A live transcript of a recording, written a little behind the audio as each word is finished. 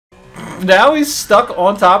Now he's stuck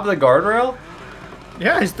on top of the guardrail?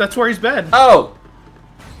 Yeah, that's where he's been. Oh!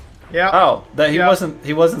 Yeah. Oh, that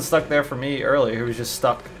he wasn't stuck there for me earlier. He was just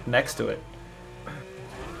stuck next to it.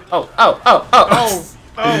 Oh!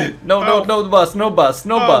 No bus, no bus.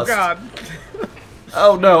 Oh God.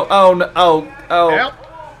 Oh no! Oh!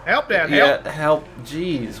 Help, Dad! Yeah, help!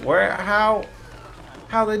 Jeez,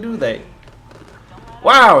 how they do that?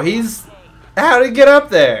 Wow, how did he get up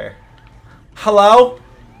there? Hello?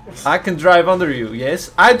 I can drive under you.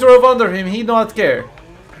 Yes, I drove under him. He not care.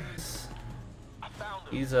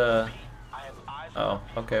 He's oh,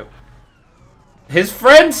 okay. His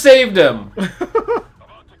friend saved him.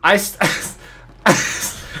 I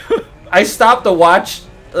stopped to watch,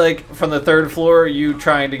 like, from the 3rd floor, you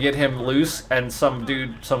trying to get him loose, and some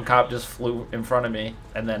cop just flew in front of me,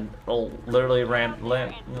 and then literally landed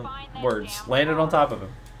on top of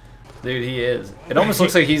him. Dude, he is. It almost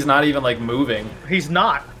looks like he's not even, like, moving. He's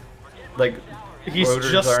not. Like, he's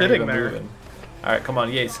just sitting there. Moving. All right, come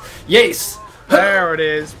on, Yace. Yace! There it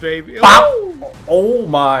is, baby. Oh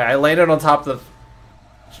my! I landed on top of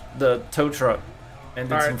the tow truck and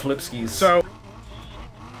did some flip skis. So.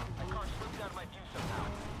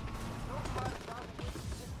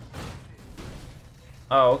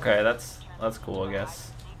 Oh, okay. That's cool, I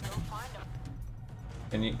guess.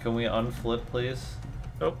 Can we unflip, please?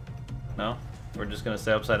 Nope. No? We're just gonna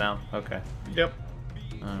stay upside down. Okay. Yep.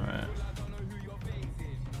 All right.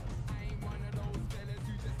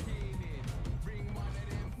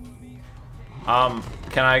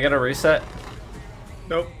 Can I get a reset?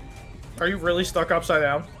 Nope. Are you really stuck upside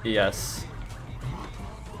down? Yes.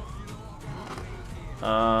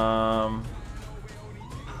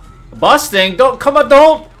 Busting?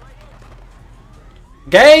 Don't!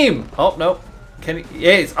 Game! Oh, nope.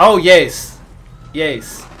 Yes. Oh, yes.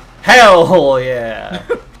 Yes. Hell yeah.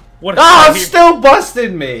 What? Oh, it's still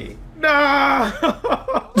busting me! No!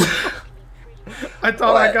 I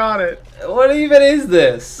thought I got it. What even is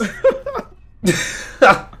this?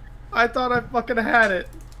 I thought I fucking had it.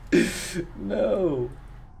 No.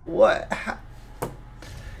 What?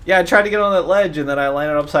 Yeah, I tried to get on that ledge and then I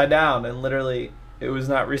landed upside down and literally it was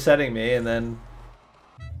not resetting me and then...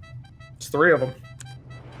 It's 3 of them.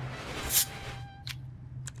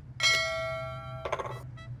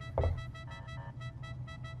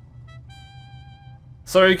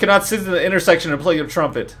 So you cannot sit in the intersection and play your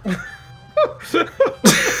trumpet. Sir,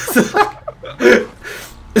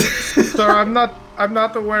 I'm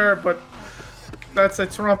not aware, but that's a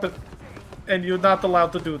trumpet, and you're not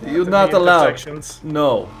allowed to do that. You're not allowed.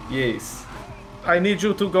 No. Yes. I need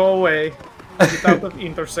you to go away. Get out of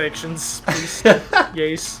intersections, please.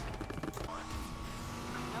 Yes.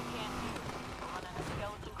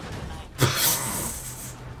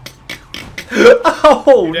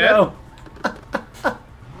 Oh no!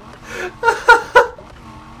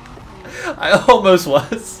 I almost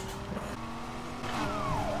was.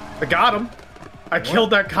 I got him. I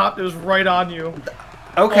killed that cop that was right on you.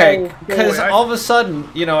 Okay, because all of a sudden,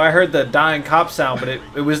 you know, I heard the dying cop sound, but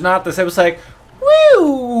it was not the same. It was like,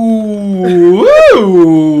 woo,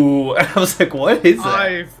 woo, and I was like, what is that?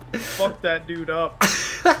 I fucked that dude up.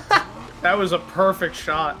 That was a perfect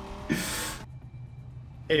shot.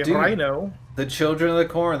 A rhino. The children of the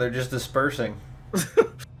corn, they're just dispersing.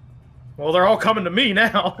 Well, they're all coming to me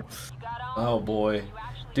now. Oh boy.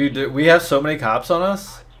 Dude, we have so many cops on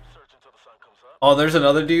us. Oh, there's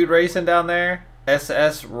another dude racing down there.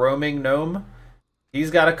 SS Roaming Gnome.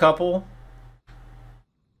 He's got a couple.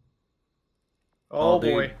 Oh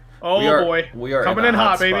boy. Oh boy. We are coming in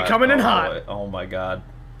hot, baby. Coming in hot. Boy. Oh my god.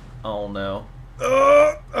 Oh no.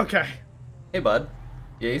 Okay. Hey, bud.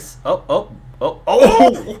 Yes. Oh.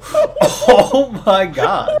 Oh my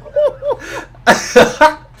god.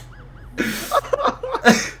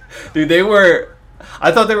 Dude, they were...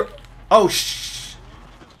 I thought they were... Oh, shh.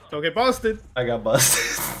 Don't get busted. I got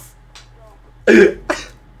busted.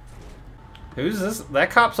 Who's this?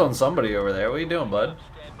 That cop's on somebody over there. What are you doing, bud?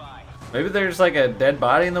 Maybe there's like a dead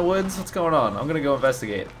body in the woods? What's going on? I'm gonna go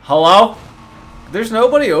investigate. Hello? There's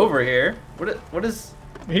nobody over here. What is...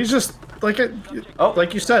 He's just... Like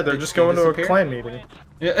you said, they're just going to a clan meeting.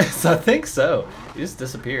 Yeah, I think so. He just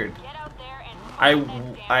disappeared.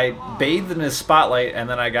 I bathed in his spotlight and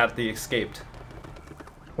then I got the escaped.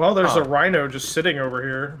 Well, there's a rhino just sitting over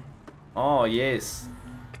here. Oh, yes.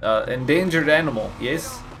 Endangered animal,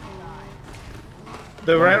 yes?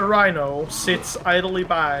 The red rhino sits idly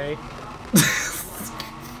by.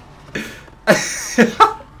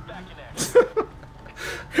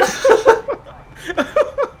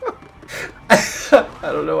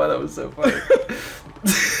 I don't know why that was so funny.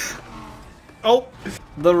 Oh,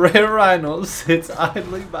 The rare rhino sits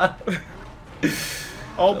idly by.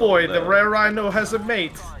 Oh boy, no. the rare rhino has a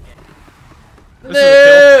mate. This is a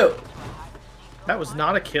No! kill. That was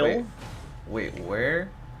not a kill. Wait,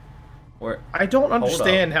 where? Where? I don't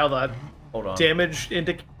understand how the Hold on.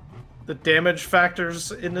 the damage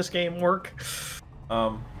factors in this game work.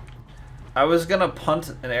 I was gonna punt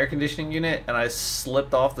an air conditioning unit and I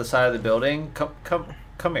slipped off the side of the building. Come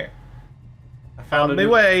here. I found On my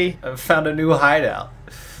way. I found a new hideout.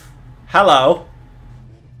 Hello.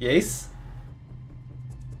 Yes.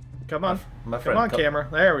 Come on. My friend. Come on, camera.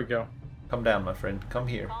 There we go. Come down, my friend. Come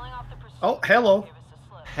here. Oh, hello.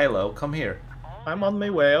 Hello, come here. I'm on my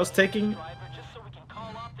way. I was taking...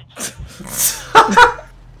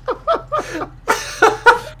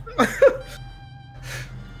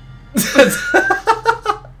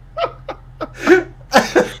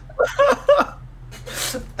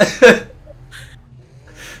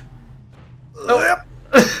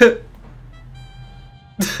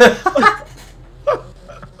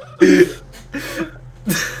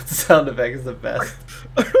 Sound effect is the best.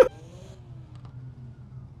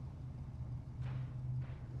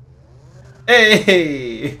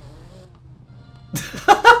 Hey!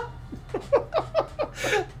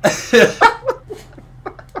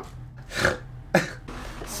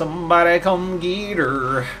 Somebody come get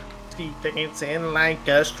her. She dancing like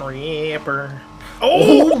a stripper.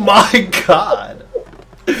 Oh my god!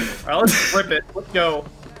 Alright, let's rip it. Let's go.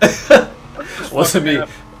 Wasn't me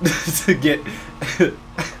to get.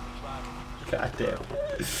 God damn.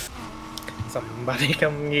 Somebody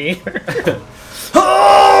come get her.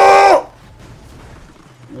 Oh!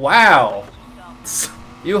 Wow.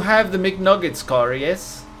 You have the McNuggets car,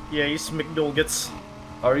 yes? Yeah, you McNuggets.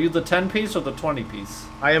 Are you the 10-piece or the 20-piece?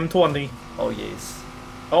 I am 20. Oh, yes.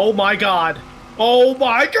 Oh my god. Oh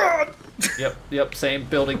my god! Yep, same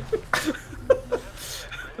building.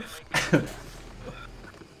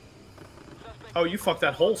 Oh, you fucked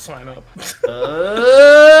that whole sign up.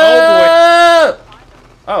 Oh, boy.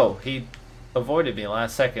 Oh, he avoided me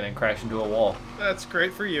last second and crashed into a wall. That's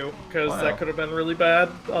great for you, because Wow. that could have been really bad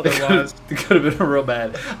otherwise. It could have been real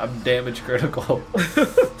bad. I'm damage critical.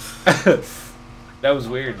 That was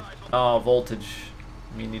weird. Oh, voltage.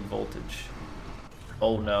 We need voltage.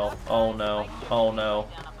 Oh no. Oh no. Oh no.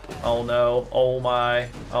 Oh no. Oh my.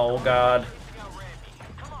 Oh god.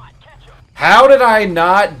 How did I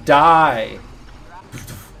not die?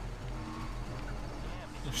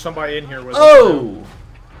 There's somebody in here with us. Oh!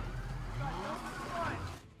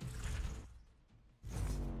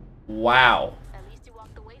 Wow. At least you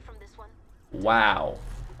walked away from this one. Wow.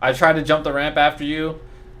 I tried to jump the ramp after you,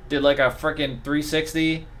 did like a freaking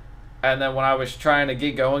 360, and then when I was trying to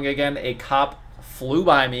get going again, a cop flew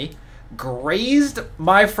by me, grazed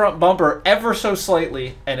my front bumper ever so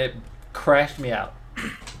slightly, and it crashed me out.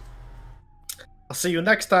 I'll see you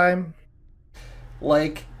next time.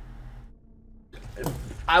 Like,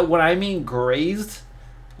 when I mean grazed,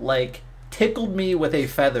 like, tickled me with a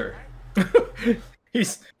feather.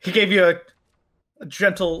 He gave you a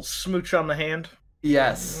gentle smooch on the hand.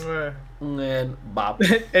 Yes. And bop.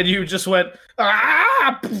 And you just went,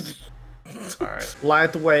 ah! Alright.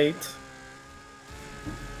 Lightweight.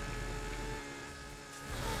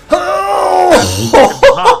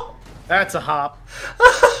 Oh! Hop. That's a hop.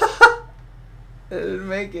 I didn't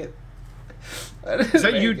make it. Is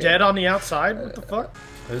that you dead on the outside? What the fuck?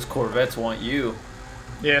 Those Corvettes want you.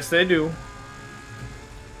 Yes, they do.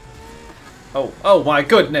 Oh my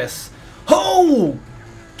goodness. Oh!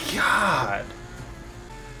 God.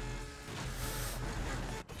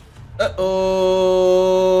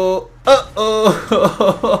 Uh-oh.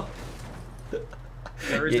 Uh-oh.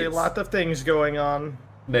 There is a Yes. lot of things going on.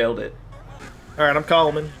 Nailed it. Alright, I'm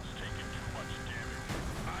calling.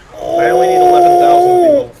 I only need 11,000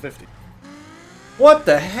 people. 50. What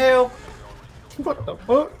the hell? What the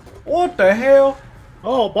fuck? What the hell?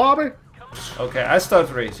 Oh, Bobby. Okay, I start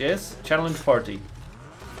race, yes? Challenge party.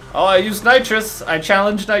 Oh, I used nitrous. I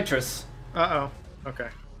challenged nitrous. Uh-oh. Okay.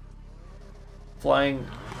 Flying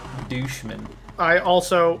doucheman. I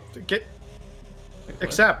also get...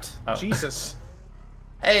 Accept. Oh. Jesus.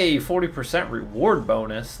 Hey, 40% reward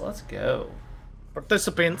bonus. Let's go.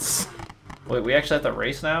 Participants. Wait, we actually have to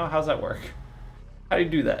race now? How's that work? How do you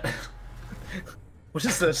do that? What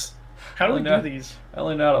is this? How do we know- do these? I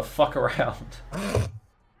only know how to fuck around.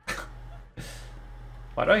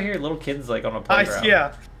 Why do I hear little kids like on a playground?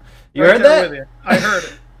 Yeah. You Right heard there that? with you. I heard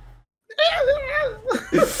it.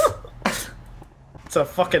 It's a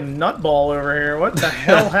fucking nutball over here. What the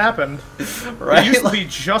hell happened? Right? It used to be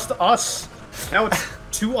just us. Now it's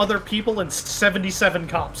 2 other people and 77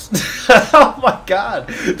 cops. Oh my god.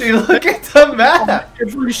 Dude, look at the map.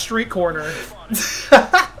 Every street corner.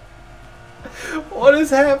 What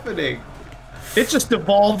is happening? It just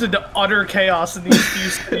evolved into utter chaos in these few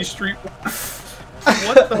city street.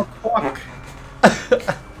 What the fuck?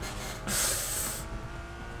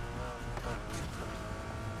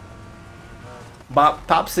 Bop,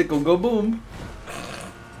 popsicle, go boom.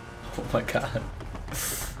 Oh my god.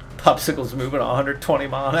 Popsicle's moving 120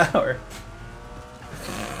 mile an hour.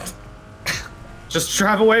 Just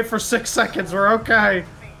drive away for 6 seconds, we're okay.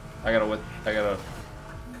 I gotta...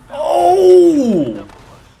 Oh!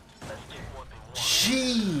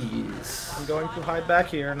 Jeez. I'm going to hide back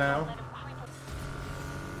here now.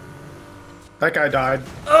 That guy died.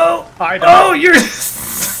 Oh! I died. Oh, you're...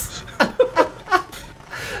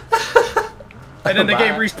 And then the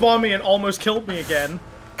game Bye. respawned me and almost killed me again.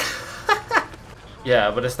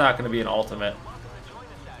 Yeah, but it's not going to be an ultimate.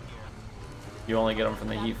 You only get them from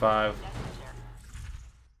the Heat 5.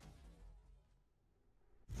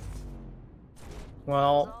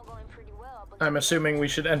 Well, I'm assuming we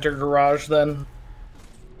should enter garage then.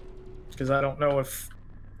 Because I don't know if...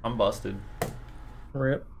 I'm busted.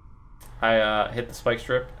 Rip. I hit the spike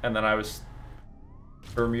strip, and then I was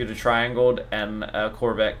Bermuda triangled, and a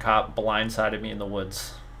Corvette cop blindsided me in the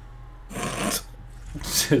woods.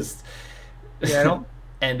 Just Yeah, I don't...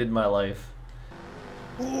 ended my life.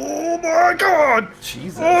 Oh my god!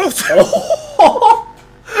 Jesus. Oh.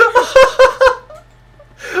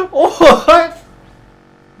 What?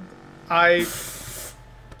 I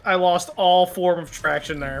lost all form of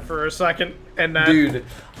traction there for a second, and that, Dude,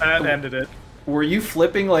 that ended it. were you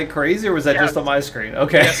flipping like crazy, or was that just on my screen?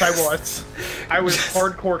 Okay. Yes, I was. I was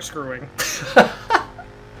hard corkscrewing. I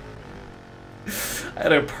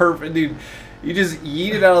had a perfect... Dude, you just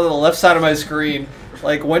yeeted out of the left side of my screen,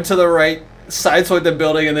 like went to the right, sideswiped the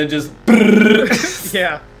building, and then just...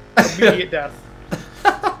 Yeah. Immediate death.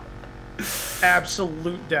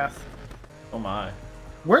 Absolute death. Oh my.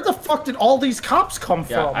 Where the fuck did all these cops come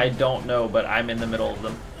Yeah, from? I don't know, but I'm in the middle of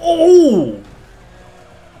them. Oh!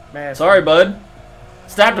 Man. Sorry, bud.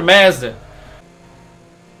 Stop the Mazda.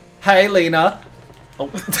 Hey, Lena.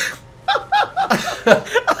 Oh.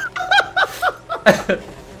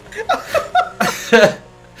 It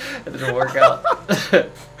didn't work out.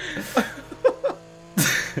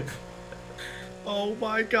 Oh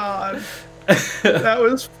my god. That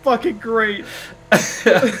was fucking great.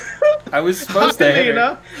 I was supposed to hit her.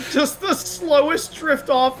 Lena, just the slowest drift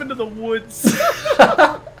off into the woods.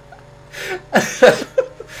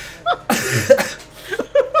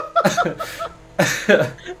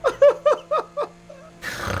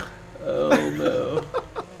 Oh no.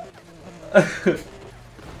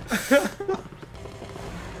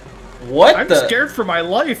 What I'm the? scared for my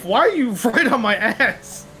life. Why are you right on my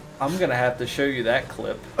ass? I'm gonna have to show you that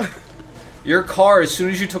clip. Your car, as soon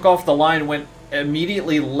as you took off the line, went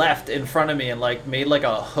immediately left in front of me and like made like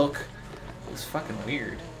a hook. It was fucking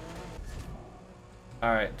weird.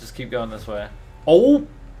 Alright, just keep going this way. Oh!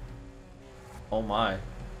 Oh my.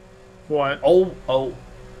 What? Oh, oh,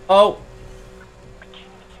 oh!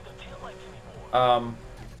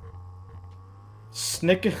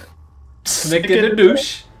 Snick. Snick in the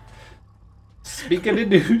douche. Speak of the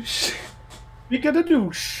douche. Speak of the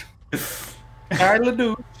douche. Kyla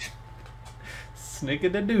douche. Snick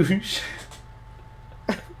in the douche.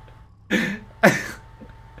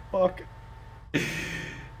 Fuck.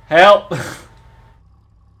 Help!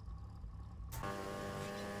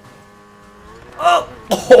 Oh!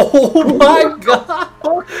 Oh my god!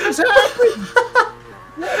 What is happening?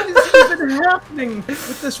 What is even happening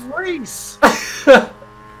with this race?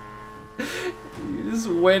 You just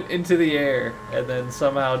went into the air and then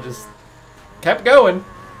somehow just kept going.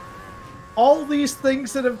 All these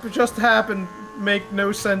things that have just happened make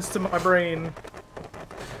no sense to my brain.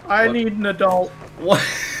 I What? need an adult. What?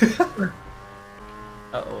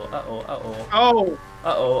 Uh-oh, uh-oh, uh-oh. Oh,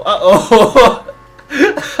 Uh-oh, uh-oh.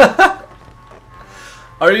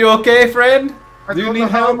 Are you okay, friend? I Do you don't need know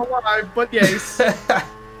how I'm help? alive, but yes.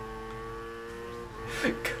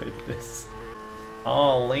 Goodness.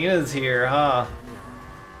 Oh, Lena's here, huh?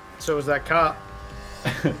 So is that cop.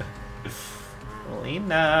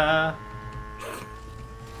 Lena.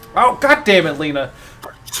 Oh, god damn it, Lena.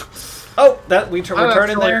 Oh, that we're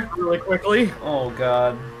turning there. really quickly. Oh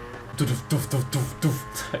god. Doof, doof, doof, doof,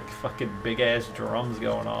 doof. Like fucking big ass drums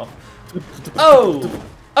going off. Oh!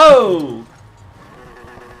 Oh!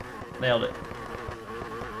 Nailed it.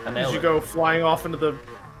 I nailed Did you it. go flying off into the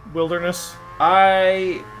wilderness?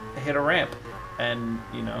 I hit a ramp, and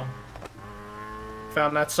you know,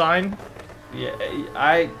 Found that sign? yeah,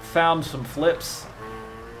 I found some flips,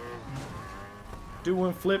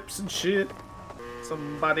 doing flips and shit.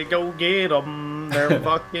 Somebody go get them. They're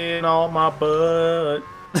fucking on my butt.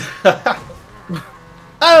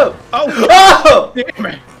 Oh! Oh! Oh! Damn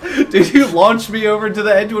it! Dude, you launched me over to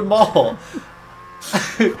the Edgewood Mall.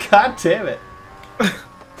 God damn it.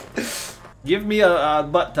 Give me a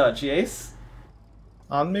butt touch, yes?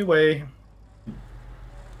 On me way.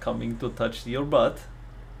 Coming to touch your butt.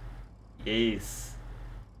 Yes.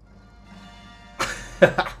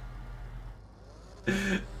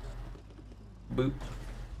 Boop.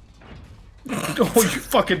 Oh, you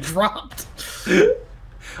fucking dropped.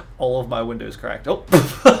 All of my windows cracked. Oh.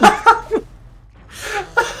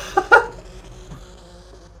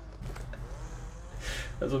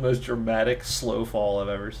 That's the most dramatic slow fall I've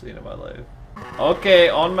ever seen in my life. Okay,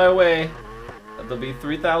 on my way. That'll be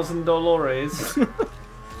 $3,000.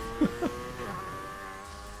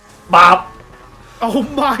 Bop! Oh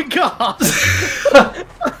my god!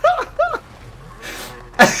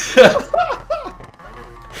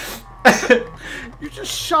 You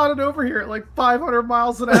just shot it over here at like 500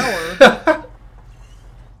 miles an hour.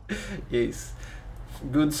 Yes.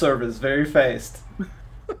 Good service, very fast.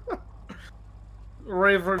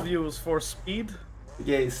 Rave reviews for speed.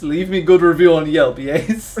 Yes, leave me good review on Yelp,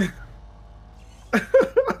 yes?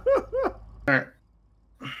 Alright.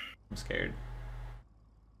 I'm scared.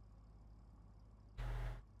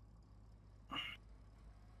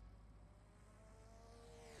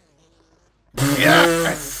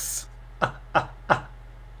 Yes!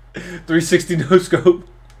 360 no scope.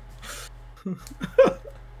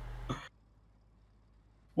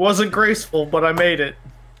 Wasn't graceful, but I made it.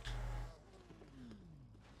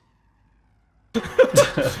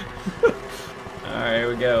 Alright, here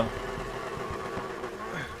we go.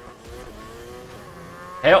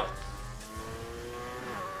 Help!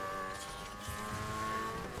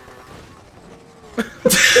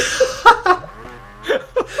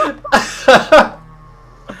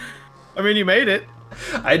 I mean, you made it.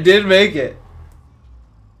 I did make it.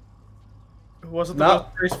 It wasn't the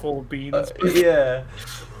most graceful of beans. Yeah.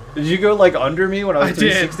 Did you go like under me when I was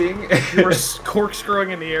 360? You were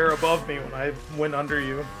corkscrewing in the air above me when I went under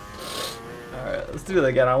you. Alright, let's do that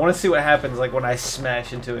again. I want to see what happens like when I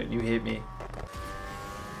smash into it and you hit me.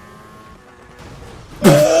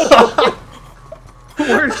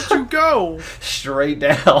 Where did you go? Straight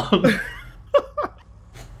down.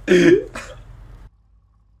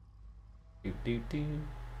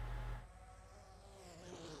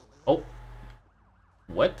 Oh.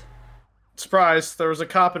 What? Surprise, there was a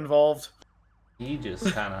cop involved. He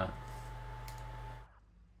just kind of...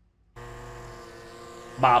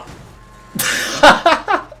 Bop.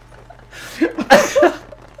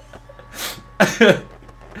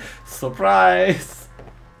 Surprise!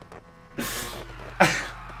 I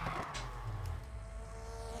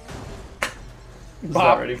was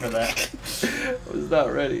not ready for that. I was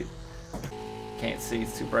not ready. Can't see,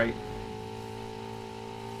 it's too bright.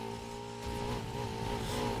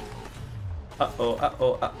 Uh-oh,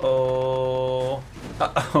 uh-oh, uh-oh.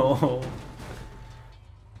 Uh-oh.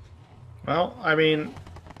 Well, I mean...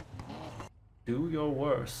 Do your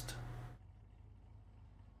worst.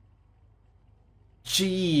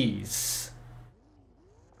 Jeez.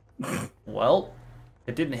 Well,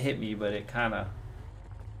 it didn't hit me, but it kind of...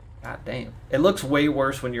 God damn. It looks way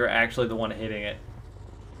worse when you're actually the one hitting it.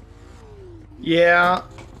 Yeah.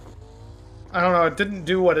 I don't know, it didn't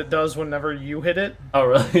do what it does whenever you hit it. Oh,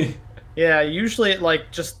 really? Yeah, usually it,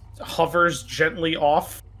 like, just hovers gently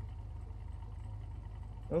off.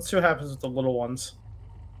 Let's see what happens with the little ones.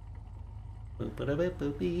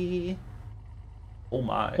 Oh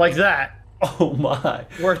my. Like that. Oh my.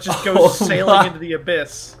 Where it just goes sailing into the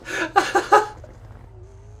abyss.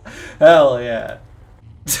 Hell yeah.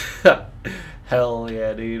 Hell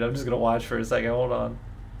yeah, dude. I'm just gonna watch for a second. Hold on.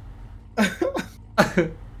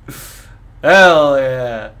 Hell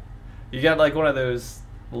yeah. You got like one of those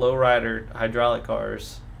lowrider hydraulic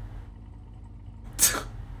cars.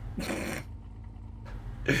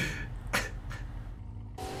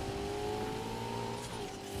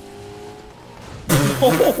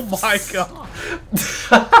 Oh my god.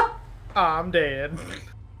 I'm dead.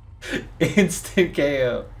 Instant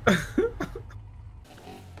KO.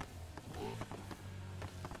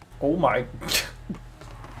 Oh my.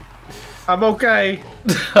 I'm okay.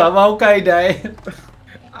 I'm okay, Dad.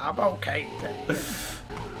 I'm okay, Dad.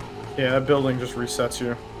 Yeah, that building just resets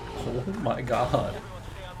you. Oh my god.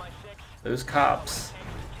 Those cops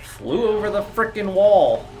flew over the frickin'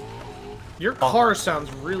 wall. Your car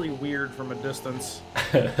sounds really weird from a distance.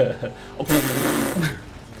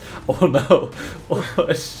 Oh no.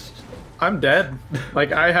 I'm dead.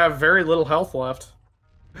 Like, I have very little health left.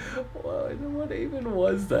 What even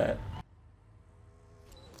was that?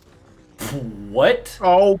 What?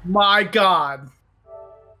 Oh my god.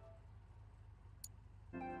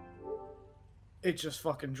 It just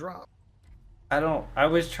fucking dropped. I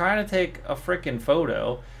was trying to take a freaking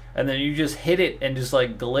photo, and then you just hit it and just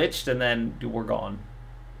like glitched, and then we're gone.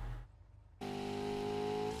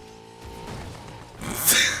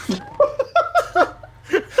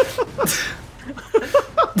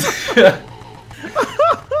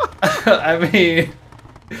 I mean,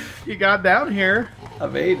 You got down here. I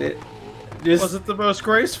made it. Just, Wasn't the most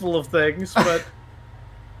graceful of things, but...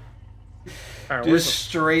 Alright, just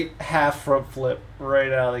straight half front flip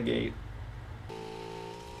right out of the gate.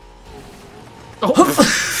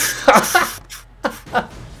 Oh.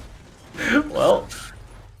 Well,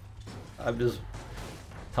 I'm just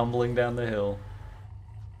tumbling down the hill.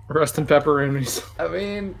 Rest in pepperonis. I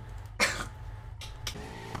mean,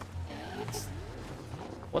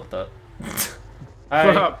 what the?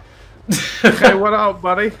 What up? Hey, what up,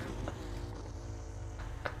 buddy?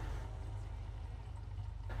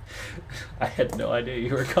 I had no idea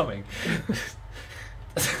you were coming.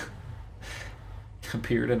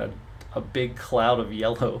 Appeared in a big cloud of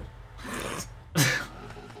yellow.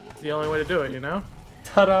 It's the only way to do it, you know?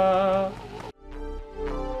 Ta-da!